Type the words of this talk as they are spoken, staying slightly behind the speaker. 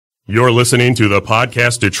You're listening to the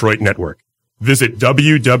Podcast Detroit Network. Visit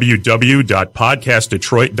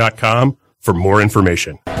www.podcastdetroit.com for more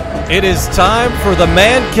information. It is time for the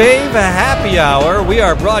Man Cave Happy Hour. We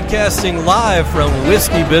are broadcasting live from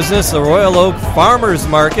Whiskey Business, the Royal Oak Farmers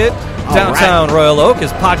Market. Downtown Royal Oak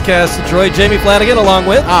is Podcast Detroit. Jamie Flanagan along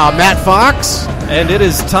with Matt Fox. And it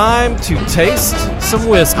is time to taste some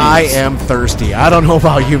whiskey. I am thirsty. I don't know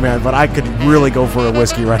about you, man, but I could really go for a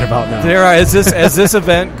whiskey right about now. As this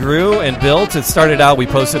event grew and built, it started out, we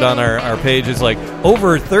posted on our pages like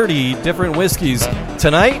over 30 different whiskeys.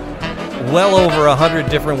 Tonight, well over 100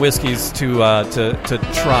 different whiskeys to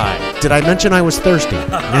try. Did I mention I was thirsty?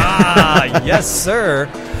 Yes, sir.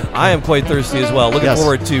 I am quite thirsty as well. Looking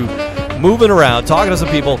forward to moving around, talking to some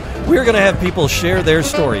people. We're going to have people share their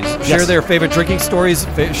stories, share their favorite drinking stories,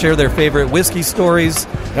 share their favorite whiskey stories.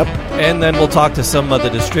 Yep. And then we'll talk to some of the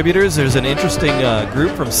distributors. There's an interesting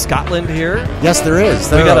group from Scotland here. Yes, there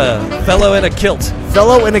is. We got a fellow in a kilt.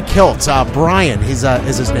 Brian is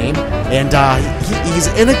his name, and he's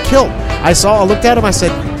in a kilt. I looked at him, I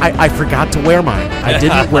said, I forgot to wear mine. I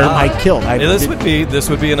didn't wear my kilt. This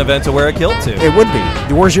would be an event to wear a kilt to. It would be.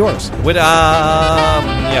 Where's yours?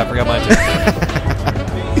 I forgot mine too.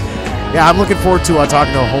 Yeah, I'm looking forward to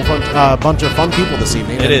talking to a whole bunch of fun people this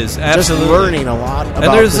evening. It is, absolutely. Just learning a lot about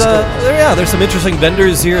and there's some interesting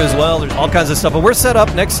vendors here as well. There's all kinds of stuff. But we're set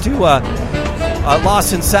up next to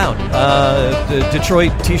Lost in Sound, the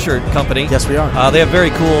Detroit T-shirt company. Yes, we are. They have very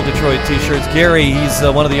cool Detroit T-shirts. Gary, he's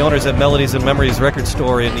one of the owners at Melodies and Memories record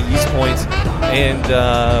store in the East Point. And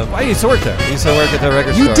I used to work there. I used to work at the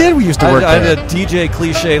record store. You did? We used to work there. I had a DJ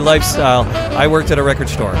cliche lifestyle. I worked at a record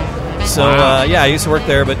store. So, wow. I used to work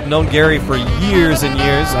there, but known Gary for years and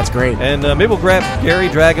years. That's great. And maybe we'll grab Gary,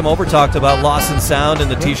 drag him over, talked about Lost in Sound and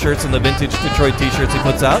the T-shirts and the vintage Detroit T-shirts he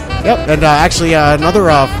puts out. Yep, and actually another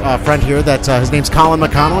friend here that his name's Colin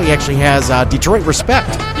McConnell. He actually has Detroit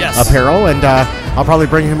Respect apparel, and I'll probably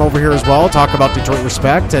bring him over here as well, talk about Detroit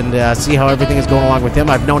Respect, and see how everything is going along with him.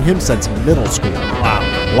 I've known him since middle school. Wow.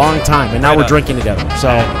 Long time, and now we're drinking together. So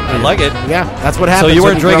I like it. Yeah, that's what happens. So you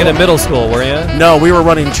weren't drinking in middle school, were you? No, we were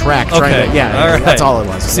running track. Okay. All right. That's all it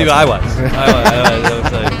was. See, I was.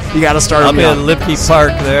 You got to start them young. I'm in Lipke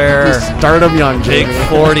Park there. Start them young, Big Jamie.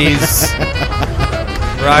 40s.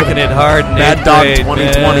 Rocking it hard. Mad Dog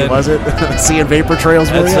 2020, was it? Seeing vapor trails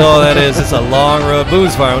for you? That's all that is. It's a long road.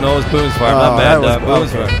 Boone's Farm. No, it's Boone's Farm. Not Mad Dog.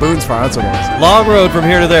 Boone's Farm. Boone's Farm. That's what it was. Long road from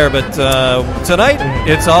here to there. But tonight,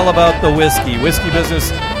 it's all about the whiskey. Whiskey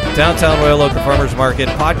business. Downtown Royal Oak, the Farmers Market,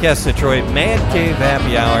 Podcast Detroit, Man Cave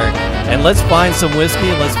Happy Hour. And let's find some whiskey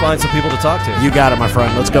and let's find some people to talk to. You got it, my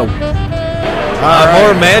friend. Let's go.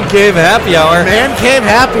 More Man Cave Happy Hour. Man Cave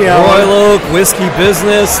Happy Hour. Royal Oak Whiskey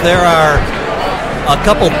Business. There are a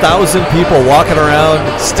couple thousand people walking around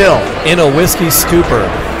still in a whiskey stupor.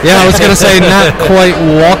 Yeah, I was going to say not quite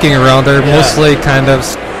walking around. They're mostly kind of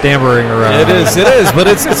stammering around. It is, but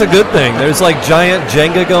it's a good thing. There's like giant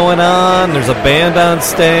Jenga going on. There's a band on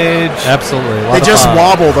stage. Absolutely. They just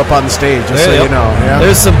wobbled up on the stage, just so you know. Yeah.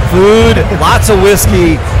 There's some food, lots of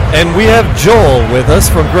whiskey, and we have Joel with us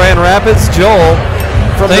from Grand Rapids. Joel,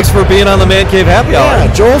 thanks for being on the Man Cave Happy Hour.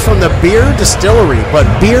 Yeah, Joel from the BierDistillery, but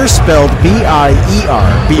beer spelled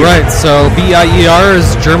B-I-E-R. Beer. Right, so B-I-E-R is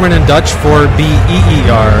German and Dutch for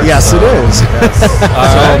B-E-E-R. Yes, it is.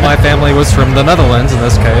 So my family was from the Netherlands in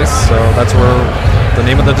this case, so that's where the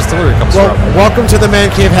name of the distillery comes from. Welcome to the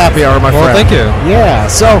Man Cave Happy Hour, my friend. Well, thank you. Yeah,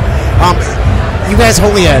 so you guys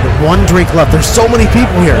only had one drink left. There's so many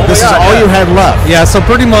people here. This is all you had left. Yeah, so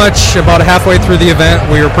pretty much about halfway through the event,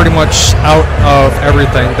 we were pretty much out of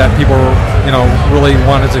everything that people, really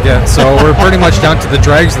wanted to get. So we're pretty much down to the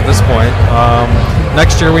dregs at this point.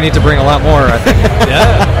 Next year we need to bring a lot more, I think.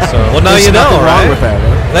 Yeah. So well, now you know, right? Wrong with that,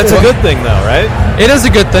 right? That's a good thing, though, right? It is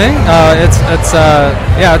a good thing. It's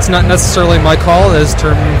not necessarily my call in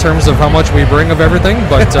terms of how much we bring of everything,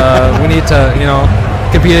 but we need to,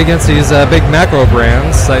 compete against these big macro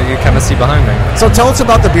brands that you kind of see behind me. So tell us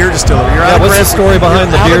about the BierDistillery. What's the story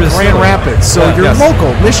behind the BierDistillery? Grand Rapids. So you're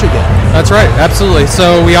local, Michigan. That's right, absolutely.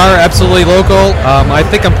 So we are absolutely local. I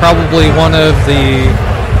think I'm probably one of the,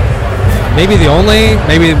 maybe the only,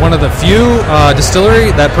 maybe one of the few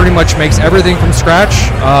distillery that pretty much makes everything from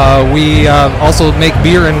scratch. We also make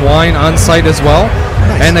beer and wine on site as well.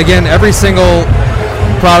 Nice. And again, every single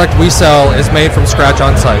product we sell is made from scratch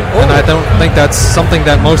on site, and I don't think that's something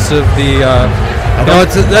that most of the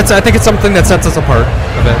I think it's something that sets us apart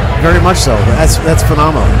a bit. Very much so. That's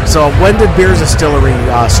phenomenal. So when did BierDistillery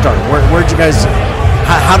start? Where'd you guys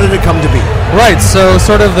How did it come to be? Right, so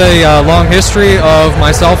sort of the long history of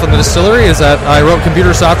myself and the distillery is that I wrote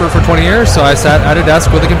computer software for 20 years, so I sat at a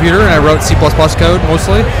desk with a computer and I wrote C++ code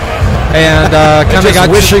mostly. And kind of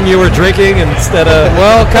got wishing you were drinking instead of...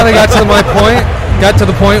 Well, kind of got to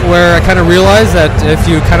the point where I kind of realized that if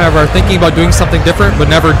you kind of are thinking about doing something different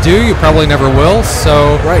but never do, you probably never will.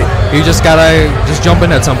 So you just gotta jump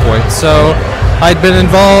in at some point. So I'd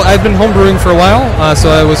been homebrewing for a while,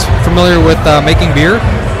 so I was familiar with making beer.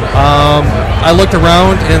 I looked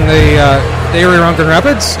around in the area around Grand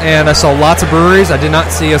Rapids, and I saw lots of breweries. I did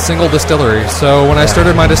not see a single distillery. So when I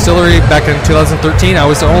started my distillery back in 2013, I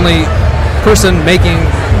was the only person making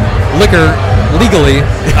liquor legally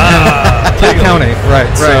in Kent County. Right.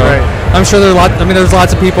 I'm sure there's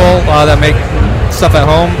lots of people that make stuff at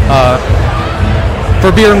home.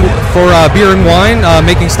 For beer and wine,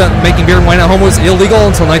 making beer and wine at home was illegal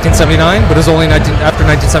until 1979, but it was only after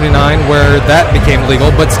 1979 where that became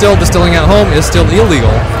legal. But still, distilling at home is still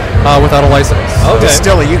illegal without a license. Okay.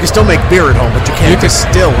 Distilling, you can still make beer at home, but you can't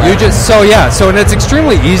distill. And it's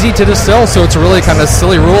extremely easy to distill. So it's a really kind of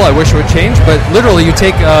silly rule. I wish it would change, but literally, you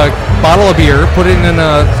take a bottle of beer, put it in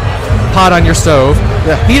a pot on your stove,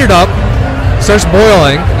 heat it up, starts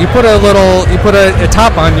boiling. You put a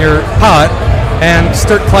top on your pot and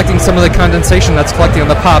start collecting some of the condensation that's collecting on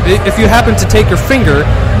the pop. If you happen to take your finger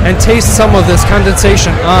and taste some of this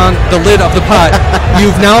condensation on the lid of the pot,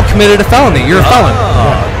 you've now committed a felony. You're a felon.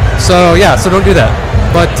 So don't do that.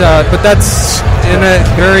 But that's in a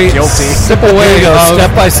very simple way. Step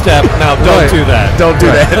by step. Now, don't do that. Don't do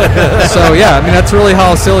that. So that's really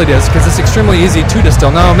how silly it is, because it's extremely easy to distill.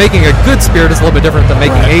 Now, making a good spirit is a little bit different than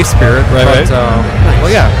making a spirit. Right.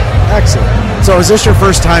 Excellent. So is this your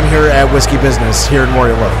first time here at Whiskey Business here in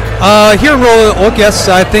Royal Oak? Here in Royal Oak, yes.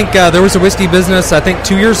 I think there was a whiskey business,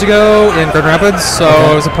 2 years ago in Grand Rapids, so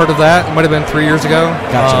I was a part of that. It might have been 3 years ago.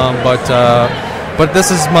 Gotcha. But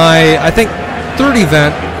this is my, third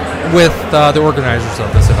event with the organizers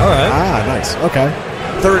of this event. All right. Nice. Okay.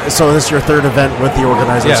 So this is your third event with the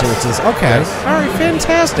organizers? Yes. Okay. Yes. All right,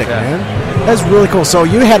 fantastic, man. That's really cool. So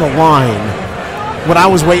you had a line when I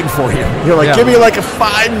was waiting for you. You're like, give me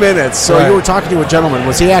 5 minutes. So you were talking to a gentleman.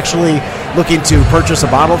 Was he actually looking to purchase a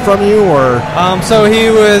bottle from you, or? So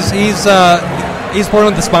he's one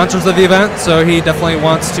of the sponsors of the event. So he definitely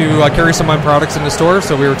wants to carry some of my products in the store.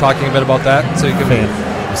 So we were talking a bit about that. So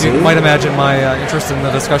you might imagine my interest in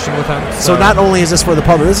the discussion with him. So not only is this for the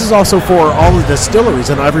public, this is also for all the distilleries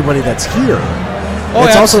and everybody that's here.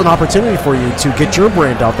 It's also an opportunity for you to get your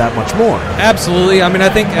brand out that much more. Absolutely. I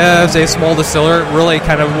think as a small distiller, really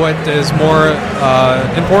kind of what is more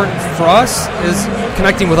important for us is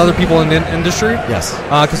connecting with other people in the industry. Yes.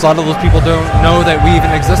 Because a lot of those people don't know that we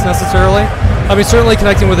even exist necessarily. Certainly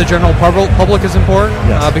connecting with the general public is important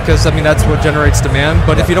because, that's what generates demand.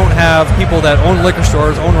 But if you don't have people that own liquor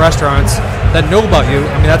stores, own restaurants, that know about you,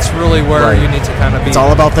 that's really where you need to kind of be. It's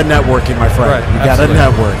all about the networking, my friend. Right, you got to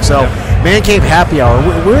network. So, Man Cave Happy Hour,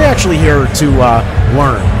 we're actually here to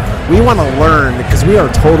learn. We want to learn because we are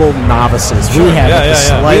total novices. Sure. We have the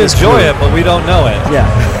slightest We enjoy clue. it, but we don't know it. Yeah.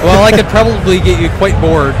 Well, I could probably get you quite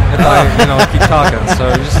bored if I keep talking.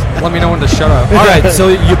 So just let me know when to shut up. All right, so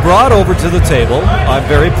you brought over to the table. I'm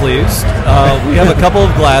very pleased. We have a couple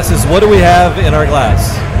of glasses. What do we have in our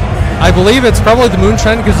glass? I believe it's probably the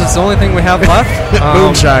moonshine because it's the only thing we have left.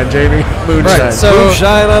 Moonshine, Jamie. Moonshine. Right, so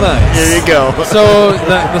moonshine on ice. Here you go. So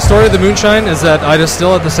the story of the moonshine is that I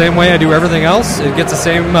distill it the same way I do everything else. It gets the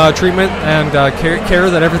same treatment and care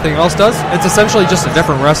that everything else does. It's essentially just a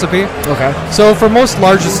different recipe. Okay. So for most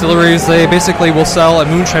large distilleries, they basically will sell a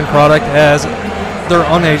moonshine product as their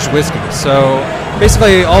unaged whiskey. So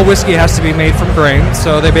basically all whiskey has to be made from grain.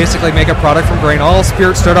 So they basically make a product from grain. All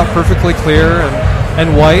spirits start out perfectly clear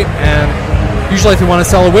and white, and usually if you want to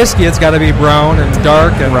sell a whiskey, it's got to be brown and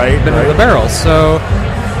dark and been in the barrels. So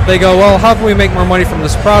they go, well, how can we make more money from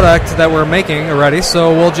this product that we're making already?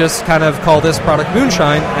 So we'll just kind of call this product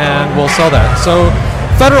moonshine, and we'll sell that. So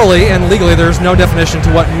federally and legally, there's no definition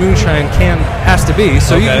to what moonshine has to be.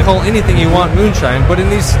 So you can call anything you want moonshine, but in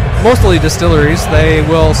these mostly distilleries, they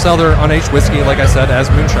will sell their unaged whiskey, like I said, as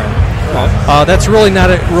moonshine. That's really not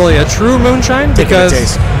a true moonshine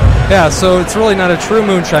because so it's really not a true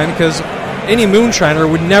moonshine because any moonshiner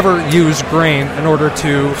would never use grain in order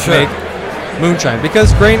to make moonshine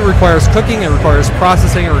because grain requires cooking, it requires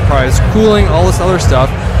processing, it requires cooling, all this other stuff.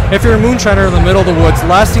 If you're a moonshiner in the middle of the woods, the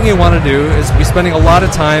last thing you want to do is be spending a lot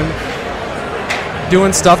of time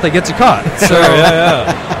doing stuff that gets you caught. So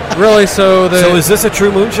really, so is this a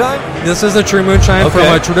true moonshine? This is a true moonshine from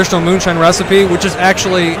a traditional moonshine recipe, which is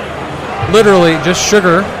actually literally just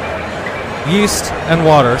sugar yeast, and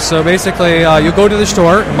water. So basically, you go to the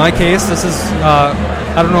store. In my case, this is,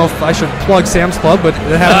 I don't know if I should plug Sam's Club, but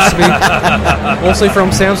it happens to be mostly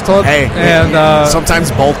from Sam's Club. Hey, and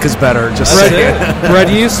sometimes bulk is better. Just bread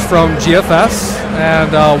yeast from GFS,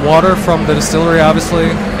 and water from the distillery, obviously.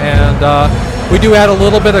 And we do add a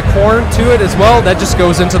little bit of corn to it as well. That just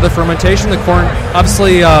goes into the fermentation. The corn,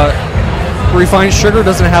 obviously, refined sugar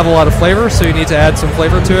doesn't have a lot of flavor, so you need to add some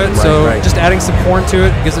flavor to it. Just adding some corn to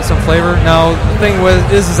it gives it some flavor. Now, the thing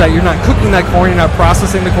is that you're not cooking that corn, you're not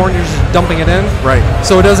processing the corn, you're just dumping it in. Right.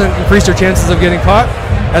 So it doesn't increase your chances of getting caught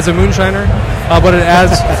as a moonshiner, but it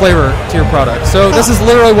adds flavor to your product. So this is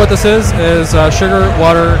literally what this is sugar,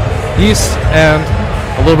 water, yeast, and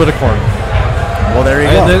a little bit of corn. Well, there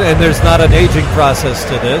you go. And there's not an aging process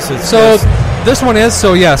to this. This one is,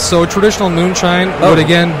 so traditional moonshine would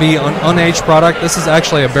again be an unaged product. This is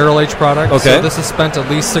actually a barrel-aged product. Okay. So this is spent at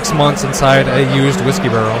least 6 months inside a used whiskey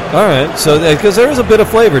barrel. All right. So because there is a bit of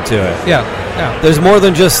flavor to it. Yeah. There's more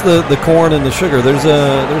than just the corn and the sugar. There's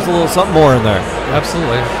a little something more in there.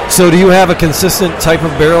 Absolutely. So do you have a consistent type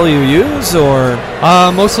of barrel you use, or?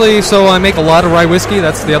 Mostly, so I make a lot of rye whiskey.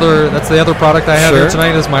 That's the other product I have here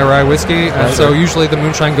tonight is my rye whiskey. And so usually the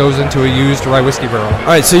moonshine goes into a used rye whiskey barrel. All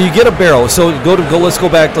right. So you get a barrel. So let's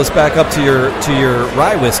back up to your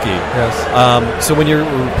rye whiskey. Yes. So when you're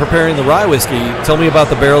preparing the rye whiskey, tell me about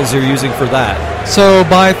the barrels you're using for that. So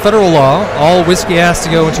by federal law, all whiskey has to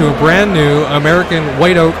go into a brand new American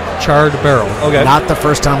white oak charred barrel. Okay. Not the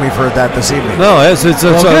first time we've heard that this evening. No, it's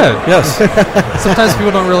good. Yes. Sometimes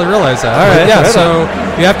people don't really realize that. All right. Yeah. So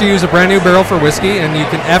you have to use a brand new barrel for whiskey, and you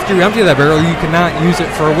can, after you empty that barrel, you cannot use it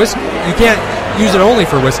for whiskey. You can't use it only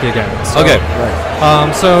for whiskey again. So, okay. Right.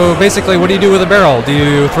 So basically, what do you do with a barrel? Do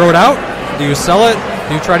you throw it out? Do you sell it?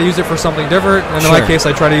 Do you try to use it for something different? And in my case,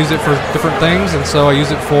 I try to use it for different things, and so I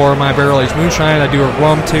use it for my barrel-aged moonshine. I do a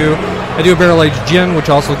rum, too. I do a barrel-aged gin, which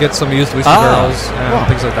also gets some used whiskey barrels and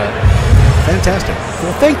things like that. Fantastic.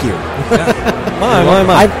 Well, thank you.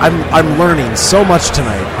 My. I'm learning so much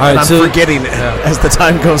tonight, right, and I'm forgetting as the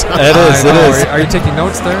time goes on. It is. Are you taking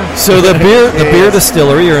notes there? So the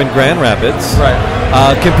BierDistillery, you're in Grand Rapids. Right.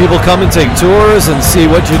 Can people come and take tours and see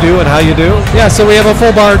what you do and how you do? Yeah, so we have a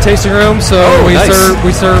full bar tasting room. So we nice.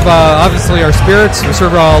 serve obviously our spirits. We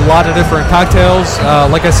serve a lot of different cocktails.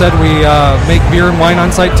 Like I said, we make beer and wine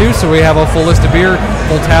on site too. So we have a full list of beer,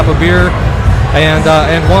 full tap of beer,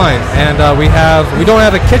 and wine. And we don't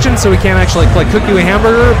have a kitchen, so we can't actually cook you a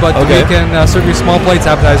hamburger, but we can serve you small plates,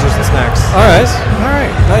 appetizers, and snacks. All right.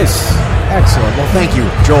 Nice. Excellent. Well, thank you,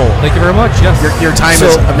 Joel. Thank you very much. Yes. Your time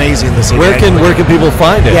is amazing this evening. Where can people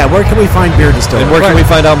find it? Yeah, where can we find BierDistillery? And where can we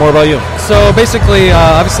find out more about you? So basically,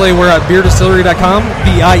 obviously, we're at BierDistillery.com,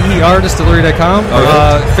 BIERDistillery.com,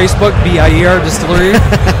 Facebook, BIERDistillery,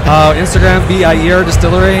 Instagram,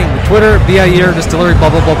 BIERDistillery, Twitter, BIERDistillery, blah,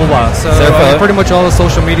 blah, blah, blah, blah. So pretty much all the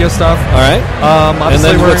social media stuff. All right. And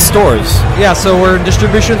then what stores? Yeah, so we're in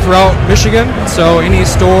distribution throughout Michigan, so any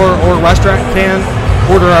store or restaurant can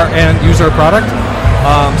order and use our product.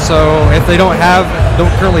 So if they don't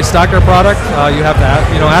currently stock our product, you have to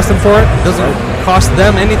ask them for it. It doesn't cost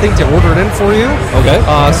them anything to order it in for you. Okay.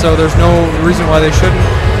 So there's no reason why they shouldn't.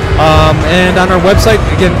 And on our website,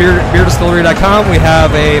 again, BierDistillery.com, we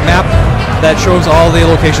have a map that shows all the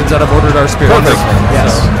locations that have ordered our spirits. Perfect.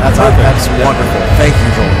 Yes, that's wonderful. Thank you,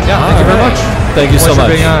 Joel. Yeah, thank you very much. Thank you so much.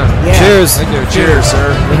 Being on. Yeah. Cheers. Thank you. Cheers,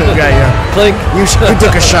 sir. Clink. You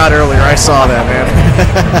took a shot earlier. I saw that, man.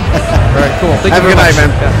 All right, cool. Thank Have you a very good night, much.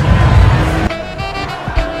 man.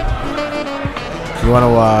 Yeah. You want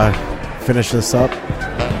to finish this up?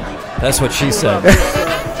 That's what she said.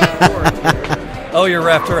 Oh, you're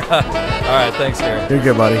wrapped around. All right, thanks, Gary. You're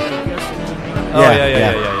good, buddy. Oh,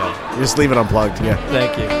 yeah. Just leave it unplugged. Yeah.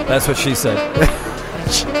 Thank you. That's what she said.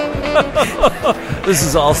 This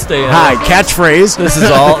is all staying in. Hi, catchphrase. This is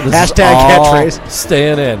all. Hashtag catchphrase.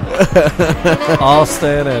 Staying in. All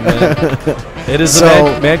staying in, man. It is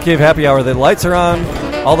the Man Cave Happy Hour. The lights are on.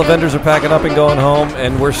 All the vendors are packing up and going home,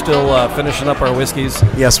 and we're still finishing up our whiskeys.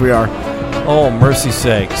 Yes, we are. Oh, mercy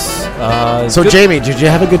sakes. So, Jamie, did you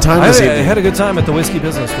have a good time this evening? I had a good time at the whiskey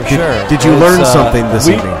business, for sure. Did you learn something this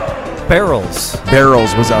evening? Barrels.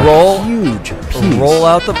 Barrels was a huge piece. Roll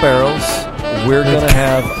out the barrels. We're going to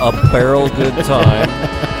have a barrel good time.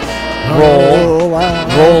 Roll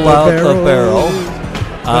out the barrel.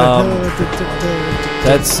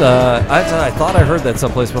 That's. I thought I heard that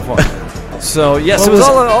someplace before. So, yes, it was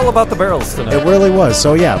all about the barrels tonight. It really was.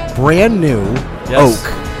 So, yeah, brand new oak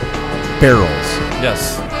barrels.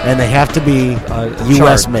 Yes. And they have to be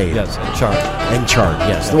U.S. charred. made. Yes, and charred. And charred,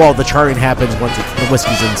 yes. Well, the charring happens once the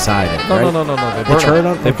whiskey's inside it, No, right? no.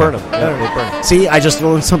 They burn them. Yeah, they burn them. See, I just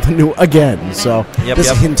learned something new again. So Yep, this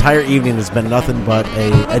yep. entire evening has been nothing but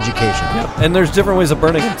a education. Yep. And there's different ways of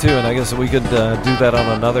burning them, too, and I guess we could do that on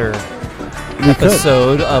another We could.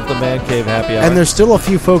 episode of the Man Cave Happy Hour. And there's still a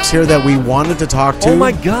few folks here that we wanted to talk to. Oh,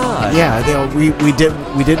 my God. Yeah, we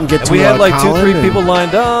didn't get to we had like Colin 2-3 and- people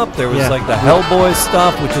lined up. There was Yeah. like the Hellboy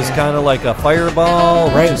stuff, which is kind of like a Fireball,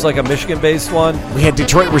 Right. which is like a Michigan-based one. We had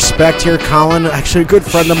Detroit Respect here. Colin, actually a good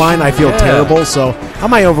friend of mine. I feel Yeah. terrible, so I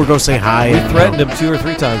might over go say hi. We and, threatened him 2 or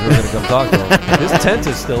 3 times we were going to come talk to him. His tent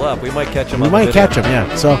is still up. We might catch him We on might the video. catch him,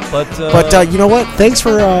 yeah. So, But, you know what? Thanks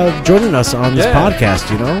for joining us on this Yeah.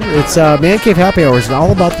 podcast. You know, it's Man Cave Happy Hour. It's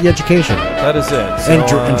all about the education. that is it.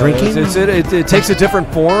 And drinking? It takes a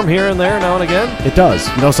different form here and there now and again. It does.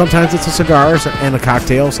 You know, sometimes it's a cigar and a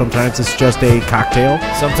cocktail. Sometimes it's just a cocktail.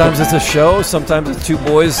 Sometimes it's a show. Sometimes it's 2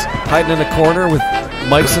 boys hiding in a corner with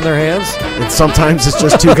mics in their hands. And sometimes it's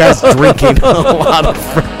just 2 guys drinking a lot of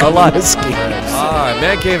whiskey. All right,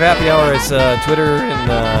 Man Cave Happy Hour is Twitter and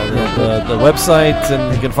the website,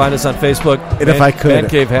 and you can find us on Facebook. And if I could-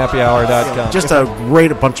 mancavehappyhour.com. Just a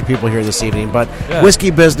great bunch of people here this evening. But Yeah. Whiskey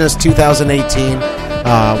Business 2018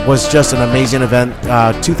 was just an amazing event.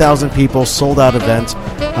 2,000 people, sold out event.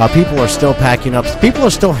 People are still packing up. People are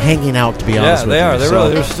still hanging out, to be honest with they you. are. So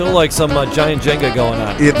There's still like some giant Jenga going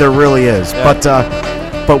on. there really is. Yeah.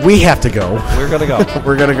 But we have to go. We're gonna go.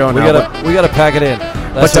 We're going to go We now. gotta we gotta pack it in.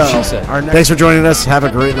 That's what she said. Thanks for joining us. Have a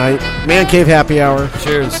great night. Man Cave Happy Hour.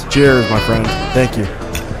 Cheers. Cheers, my friend. Thank you.